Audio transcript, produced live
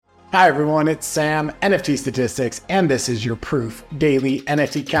Hi everyone, it's Sam, NFT Statistics, and this is your Proof Daily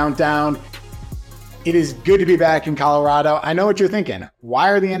NFT Countdown. It is good to be back in Colorado. I know what you're thinking.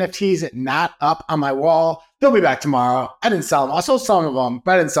 Why are the NFTs not up on my wall? They'll be back tomorrow. I didn't sell them. I sold some of them,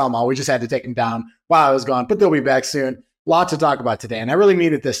 but I didn't sell them all. We just had to take them down while I was gone, but they'll be back soon. Lot to talk about today, and I really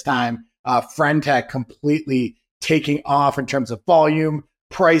mean it this time. Friend.tech completely taking off in terms of volume,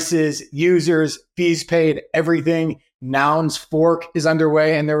 prices, users, fees paid, everything. Nouns fork is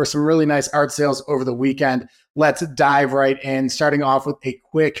underway, and there were some really nice art sales over the weekend. Let's dive right in, starting off with a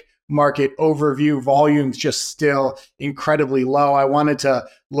quick market overview. Volumes just still incredibly low. I wanted to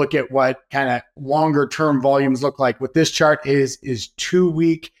look at what kind of longer term volumes look like. What this chart is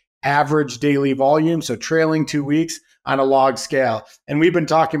 2-week average daily volume, so trailing 2 weeks on a log scale. And we've been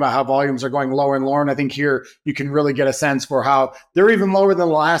talking about how volumes are going lower and lower. And I think here you can really get a sense for how they're even lower than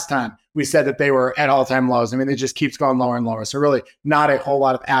the last time we said that they were at all-time lows. I mean, it just keeps going lower and lower. So really not a whole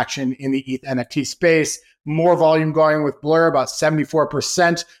lot of action in the ETH NFT space. More volume going with Blur, about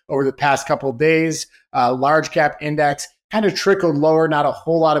 74% over the past couple of days. Large cap index kind of trickled lower, not a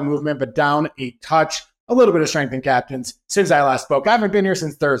whole lot of movement, but down a touch. A little bit of strength in captains since I last spoke. I haven't been here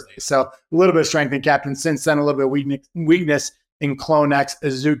since Thursday, so a little bit of strength in captains since then, a little bit of weakness in CloneX,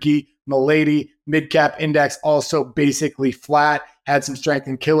 Azuki, Milady. Mid-cap index also basically flat. Had some strength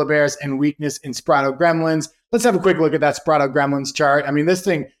in Killer Bears and weakness in Sprato Gremlins. Let's have a quick look at that Sprato Gremlins chart. I mean, this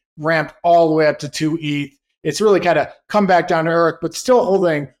thing ramped all the way up to 2 ETH. It's really kind of come back down to earth, but still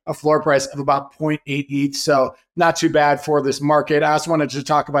holding a floor price of about 0.8 ETH. So not too bad for this market. I also wanted to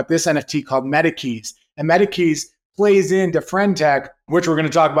talk about this NFT called MetaKeys. And MetaKeys plays into Friend.tech, which we're going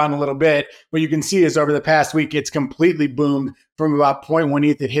to talk about in a little bit. What you can see is over the past week, it's completely boomed from about 0.1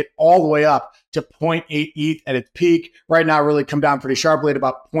 ETH. It hit all the way up to 0.8 ETH at its peak. Right now, really come down pretty sharply at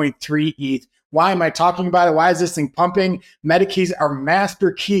about 0.3 ETH. Why am I talking about it? Why is this thing pumping? MetaKeys are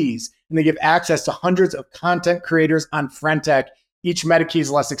master keys, and they give access to hundreds of content creators on Friend.tech. Each MetaKey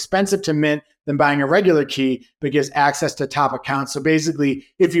is less expensive to mint than buying a regular key, but gives access to top accounts. So basically,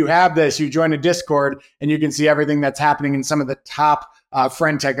 if you have this, you join a Discord and you can see everything that's happening in some of the top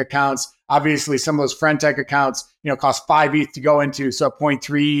Friend.tech accounts. Obviously, some of those Friend.tech accounts, cost 5 ETH to go into, so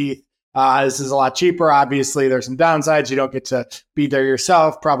 0.3 ETH. This is a lot cheaper. Obviously, there's some downsides. You don't get to be there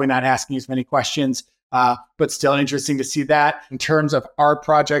yourself, probably not asking as many questions, but still interesting to see that. In terms of art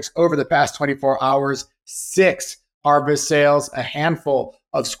projects over the past 24 hours, 6 Harvest sales, a handful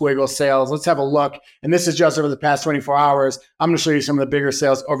of Squiggle sales. Let's have a look. And this is just over the past 24 hours. I'm going to show you some of the bigger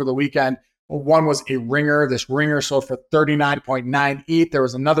sales over the weekend. One was a ringer. This ringer sold for 39.9 ETH. There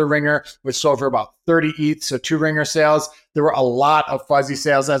was another ringer which sold for about 30 ETH. So 2 ringer sales. There were a lot of fuzzy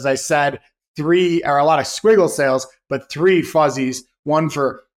sales, as I said. A lot of Squiggle sales, but 3 fuzzies. One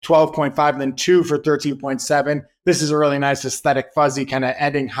for 12.5, then 2 for 13.7. This is a really nice aesthetic fuzzy, kind of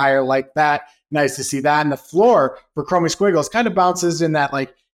ending higher like that. Nice to see that. And the floor for Chromie Squiggles kind of bounces in that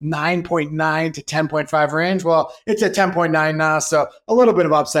like 9.9 to 10.5 range. Well, it's at 10.9 now, so a little bit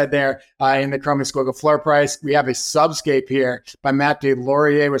of upside there in the Chromie Squiggle floor price. We have a Subscape here by Matt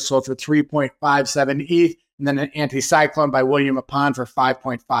DeLaurier, which sold for 3.57 ETH, and then an Anti-Cyclone by William Apon for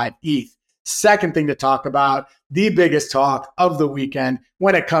 5.5 ETH. Second thing to talk about, the biggest talk of the weekend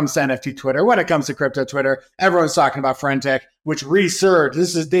when it comes to NFT Twitter, when it comes to crypto Twitter, everyone's talking about Friend.tech, which resurged.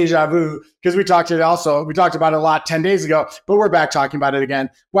 This is deja vu because we talked about it a lot 10 days ago, but we're back talking about it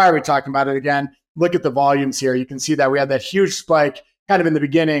again. Why are we talking about it again? Look at the volumes here. You can see that we had that huge spike kind of in the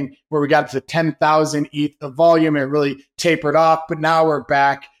beginning where we got to 10,000 ETH of volume. It really tapered off, but now we're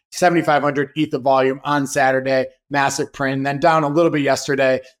back 7,500 ETH of volume on Saturday, massive print, and then down a little bit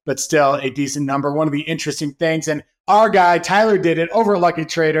yesterday, but still a decent number. One of the interesting things, and our guy, Tyler did it over at Lucky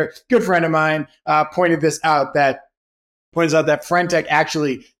Trader, good friend of mine, points out that Friend.tech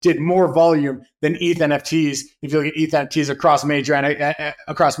actually did more volume than ETH NFTs. If you look at ETH NFTs across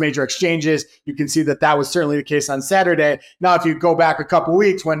major exchanges, you can see that was certainly the case on Saturday. Now, if you go back a couple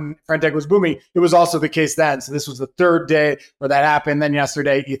weeks when Friend.tech was booming, it was also the case then. So this was the third day where that happened. Then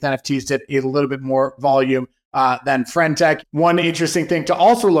yesterday, ETH NFTs did a little bit more volume than Friend.tech. One interesting thing to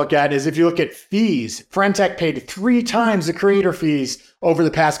also look at is if you look at fees, Friend.tech paid 3 times the creator fees over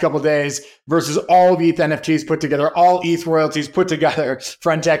the past couple of days versus all of ETH NFTs put together, all ETH royalties put together.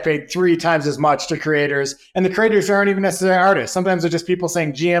 Friend.tech paid 3 times as much to creators, and the creators aren't even necessarily artists. Sometimes they're just people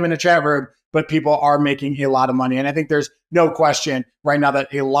saying GM in a chat room, but people are making a lot of money. And I think there's no question right now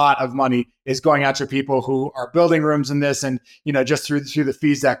that a lot of money is going out to people who are building rooms in this. And, just through the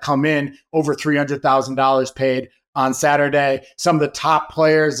fees that come in, over $300,000 paid on Saturday. Some of the top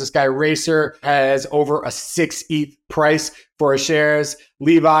players, this guy Racer has over a 6 ETH price for his shares.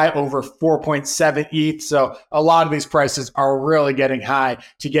 Levi over 4.7 ETH. So a lot of these prices are really getting high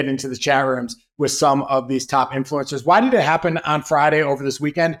to get into the chat rooms with some of these top influencers. Why did it happen on Friday over this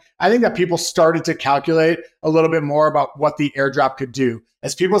weekend? I think that people started to calculate a little bit more about what the airdrop could do.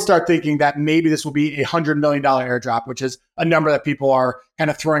 As people start thinking that maybe this will be a $100 million airdrop, which is a number that people are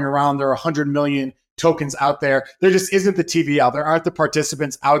kind of throwing around. There are 100 million tokens out there. There just isn't the TVL. There aren't the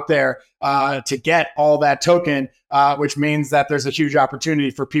participants out there to get all that token, which means that there's a huge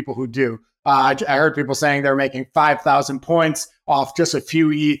opportunity for people who do. I heard people saying they're making 5,000 points off just a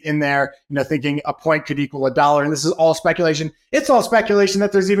few ETH in there, thinking a point could equal $1. And this is all speculation. It's all speculation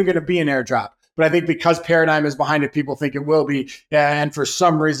that there's even going to be an airdrop. But I think because Paradigm is behind it, people think it will be. And for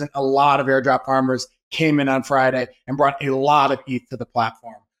some reason, a lot of airdrop farmers came in on Friday and brought a lot of ETH to the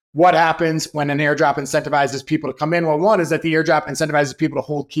platform. What happens when an airdrop incentivizes people to come in? Well, one is that the airdrop incentivizes people to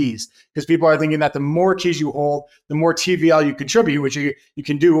hold keys, because people are thinking that the more keys you hold, the more TVL you contribute, which you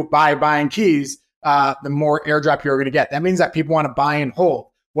can do by buying keys, the more airdrop you're going to get. That means that people want to buy and hold.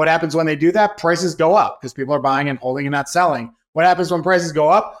 What happens when they do that? Prices go up because people are buying and holding and not selling. What happens when prices go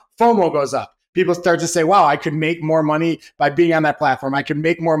up? FOMO goes up. People start to say, wow, I could make more money by being on that platform. I could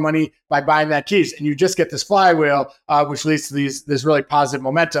make more money by buying that keys. And you just get this flywheel, which leads to this really positive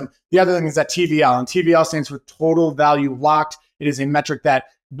momentum. The other thing is that TVL, and TVL stands for total value locked. It is a metric that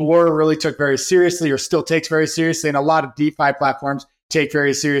Blur really took very seriously, or still takes very seriously. And a lot of DeFi platforms take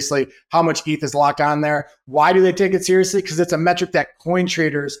very seriously how much ETH is locked on there. Why do they take it seriously? Because it's a metric that coin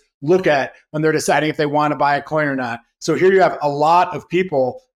traders look at when they're deciding if they want to buy a coin or not. So here you have a lot of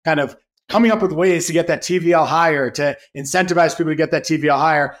people kind of coming up with ways to get that TVL higher, to incentivize people to get that TVL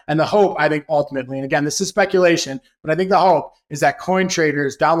higher. And the hope, I think, ultimately, and again, this is speculation, but I think the hope is that coin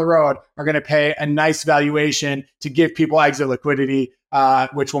traders down the road are going to pay a nice valuation to give people exit liquidity,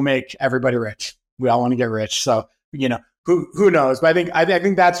 which will make everybody rich. We all want to get rich. So, who knows? But I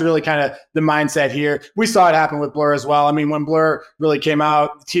think that's really kind of the mindset here. We saw it happen with Blur as well. I mean, when Blur really came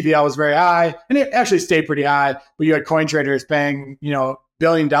out, TVL was very high, and it actually stayed pretty high, but you had coin traders paying,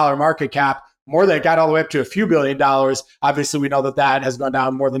 billion-dollar market cap, more than it got all the way up to a few $1 billion. Obviously, we know that has gone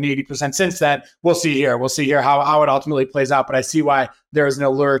down more than 80% since then. We'll see here. How it ultimately plays out. But I see why there is an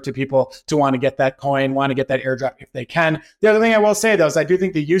allure to people to want to get that coin, want to get that airdrop if they can. The other thing I will say, though, is I do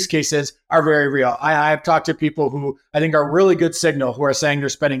think the use cases are very real. I've talked to people who I think are really good signal, who are saying they're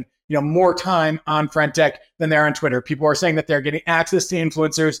spending more time on Frentech than they're on Twitter. People are saying that they're getting access to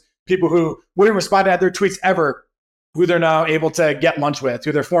influencers, people who wouldn't respond to their tweets ever, who they're now able to get lunch with,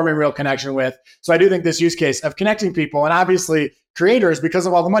 who they're forming real connection with. So I do think this use case of connecting people, and obviously creators, because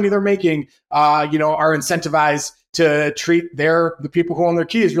of all the money they're making, are incentivized to treat the people who own their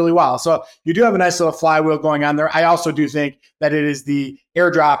keys really well. So you do have a nice little flywheel going on there. I also do think that it is the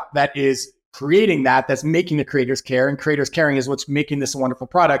airdrop that is creating that's making the creators care, and creators caring is what's making this a wonderful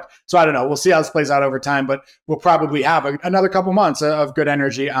product. So I don't know. We'll see how this plays out over time, but we'll probably have another couple months of good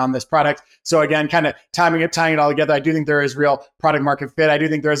energy on this product. So again, kind of tying it all together, I do think there is real product market fit. I do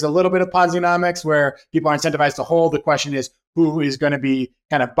think there's a little bit of Ponzi-nomics where people are incentivized to hold. The question is, who is going to be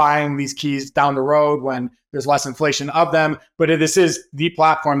kind of buying these keys down the road when there's less inflation of them? But this is the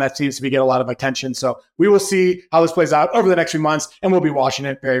platform that seems to get a lot of attention. So we will see how this plays out over the next few months, and we'll be watching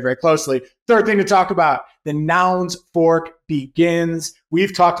it very, very closely. Third thing to talk about, the Nouns fork begins.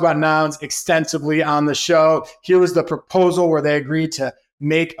 We've talked about Nouns extensively on the show. Here was the proposal where they agreed to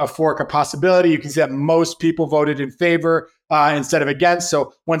make a fork a possibility. You can see that most people voted in favor instead of against.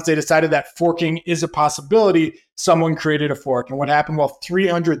 So once they decided that forking is a possibility, someone created a fork. And what happened? Well,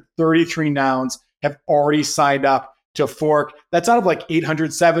 333 Nouns have already signed up to fork. That's out of like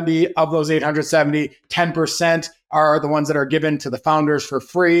 870. Of those 870, 10% are the ones that are given to the founders for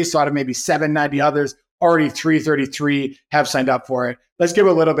free. So out of maybe 790 others, already 333 have signed up for it. Let's give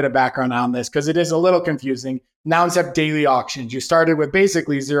a little bit of background on this because it is a little confusing. Nouns have daily auctions. You started with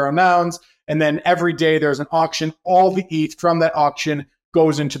basically 0 nouns, and then every day there's an auction. All the ETH from that auction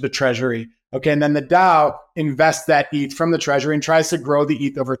goes into the treasury. Okay, and then the DAO invests that ETH from the treasury and tries to grow the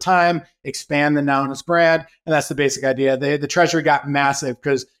ETH over time, expand the Nouns brand, and that's the bbasic idea. The treasury got massive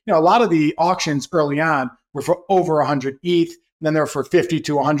because a lot of the auctions early on were for over 100 ETH. Then they're for 50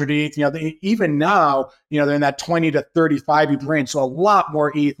 to 100 ETH. Even now, they're in that 20 to 35 ETH range. So a lot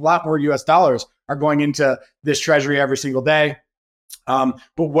more ETH, a lot more US dollars are going into this treasury every single day. But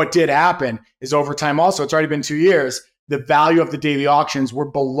what did happen is over time also, it's already been 2 years, the value of the daily auctions were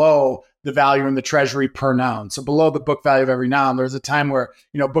below the value in the treasury per noun. So below the book value of every noun. There was a time where,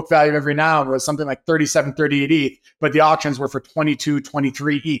 book value of every noun was something like 37, 38 ETH, but the auctions were for 22,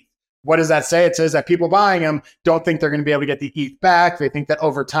 23 ETH. What does that say? It says that people buying them don't think they're going to be able to get the ETH back. They think that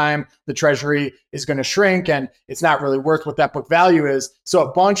over time, the treasury is going to shrink and it's not really worth what that book value is. So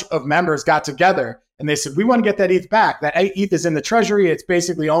a bunch of members got together and they said, we want to get that ETH back. That ETH is in the treasury. It's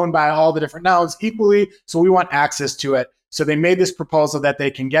basically owned by all the different nouns equally. So we want access to it. So they made this proposal that they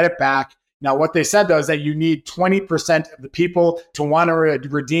can get it back. Now, what they said, though, is that you need 20% of the people to want to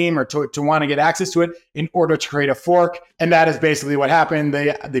redeem or to want to get access to it in order to create a fork. And that is basically what happened.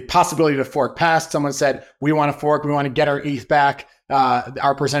 The possibility to fork passed. Someone said, we want to fork. We want to get our ETH back.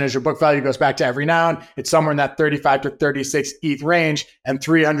 Our percentage of book value goes back to every noun. It's somewhere in that 35 to 36 ETH range, and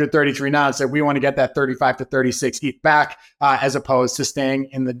 333 nouns said we want to get that 35 to 36 ETH back, as opposed to staying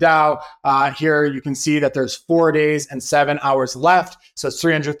in the DAO. Here you can see that there's 4 days and 7 hours left. So it's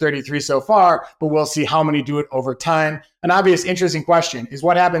 333 so far, but we'll see how many do it over time. An obvious interesting question is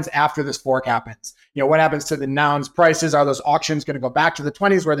what happens after this fork happens? What happens to the nouns prices? Are those auctions going to go back to the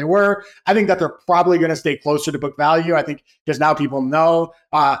 20s where they were? I think that they're probably going to stay closer to book value. I think because now people know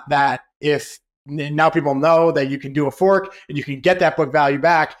that you can do a fork and you can get that book value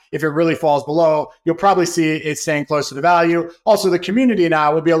back. If it really falls below, you'll probably see it staying close to the value. Also, the community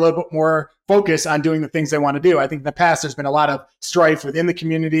now will be a little bit more focused on doing the things they want to do. I think in the past, there's been a lot of strife within the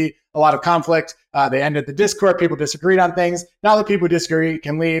community, a lot of conflict. They ended the Discord. People disagreed on things. Now the people who disagree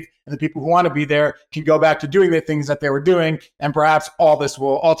can leave, and the people who want to be there can go back to doing the things that they were doing. And perhaps all this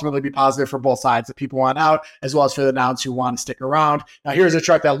will ultimately be positive for both sides. The people want out, as well as for the nouns who want to stick around. Now, here's a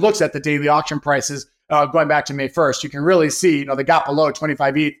chart that looks at the daily auction prices going back to May 1st. You can really see, they got below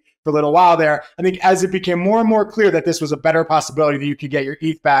 25 ETH for a little while there. I think as it became more and more clear that this was a better possibility that you could get your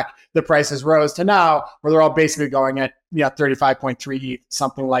ETH back, the prices rose to now where they're all basically going at 35.3 ETH,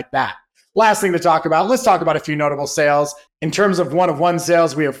 something like that. Last thing to talk about, let's talk about a few notable sales. In terms of one-of-one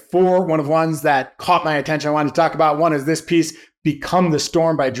sales, we have 4 one-of-ones that caught my attention I wanted to talk about. One is this piece, Become the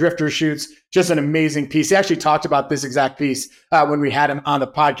Storm by DrifterShoots. Just an amazing piece. He actually talked about this exact piece when we had him on the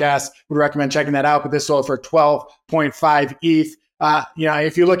podcast. Would recommend checking that out, but this sold for 12.5 ETH.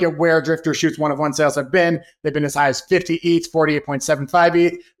 If you look at where DrifterShoots one-of-one sales have been, they've been as high as 50 ETH, 48.75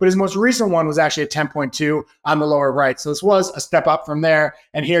 ETH, but his most recent one was actually at 10.2 on the lower right. So this was a step up from there.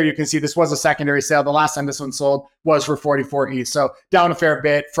 And here you can see this was a secondary sale. The last time this one sold was for 44 ETH. So down a fair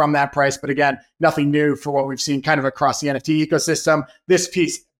bit from that price. But again, nothing new for what we've seen kind of across the NFT ecosystem. This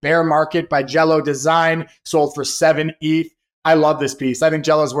piece, Bear Market by Jello Design, sold for 7 ETH. I love this piece. I think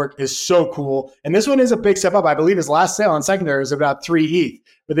Jello's work is so cool. And this one is a big step up. I believe his last sale on secondary was about 3 ETH.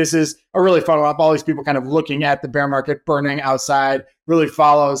 But this is a really fun one. All these people kind of looking at the bear market burning outside, really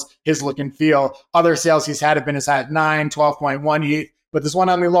follows his look and feel. Other sales he's had have been as high at 9, 12.1 ETH. But this one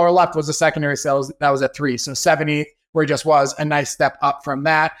on the lower left was a secondary sale that was at 3. So 7 ETH, where he just was, a nice step up from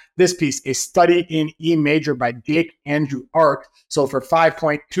that. This piece, A Study in E Major by Jake Andrew Ark, sold for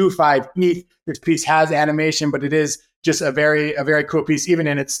 5.25 ETH. This piece has animation, but it is just a very cool piece, even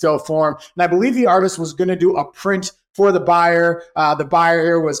in its still form. And I believe the artist was going to do a print for the buyer. The buyer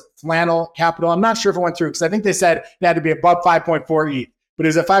here was Flannel Capital. I'm not sure if it went through because I think they said it had to be above 5.4 ETH, but it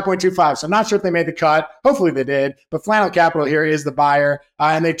was at 5.25. So I'm not sure if they made the cut. Hopefully they did. But Flannel Capital here is the buyer.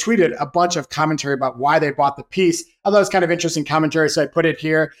 And they tweeted a bunch of commentary about why they bought the piece. I thought it was kind of interesting commentary, so I put it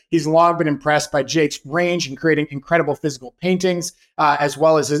here. He's long been impressed by Jake's range in creating incredible physical paintings, as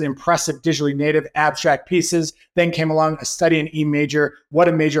well as his impressive digitally native abstract pieces. Then came along A Study in E Major. What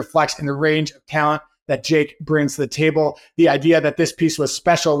a major flex in the range of talent that Jake brings to the table. The idea that this piece was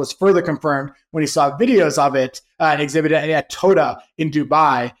special was further confirmed when he saw videos of it exhibited at Toda in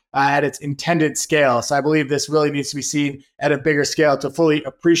Dubai at its intended scale. So I believe this really needs to be seen at a bigger scale to fully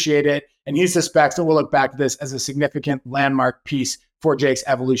appreciate it. And he suspects that we'll look back at this as a significant landmark piece for Jake's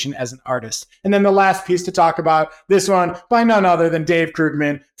evolution as an artist. And then the last piece to talk about, this one by none other than Dave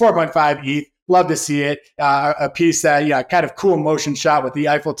Krugman, 4.5 ETH. Love to see it. A piece that, kind of cool motion shot with the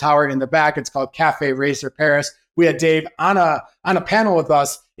Eiffel Tower in the back. It's called Cafe Racer Paris. We had Dave on a panel with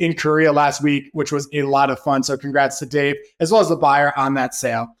us in Korea last week, which was a lot of fun. So congrats to Dave, as well as the buyer on that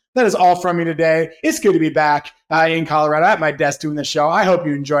sale. That is all from me today. It's good to be back in Colorado at my desk doing the show. I hope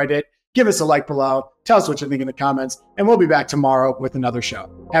you enjoyed it. Give us a like below. Tell us what you think in the comments, and we'll be back tomorrow with another show.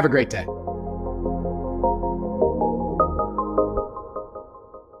 Have a great day.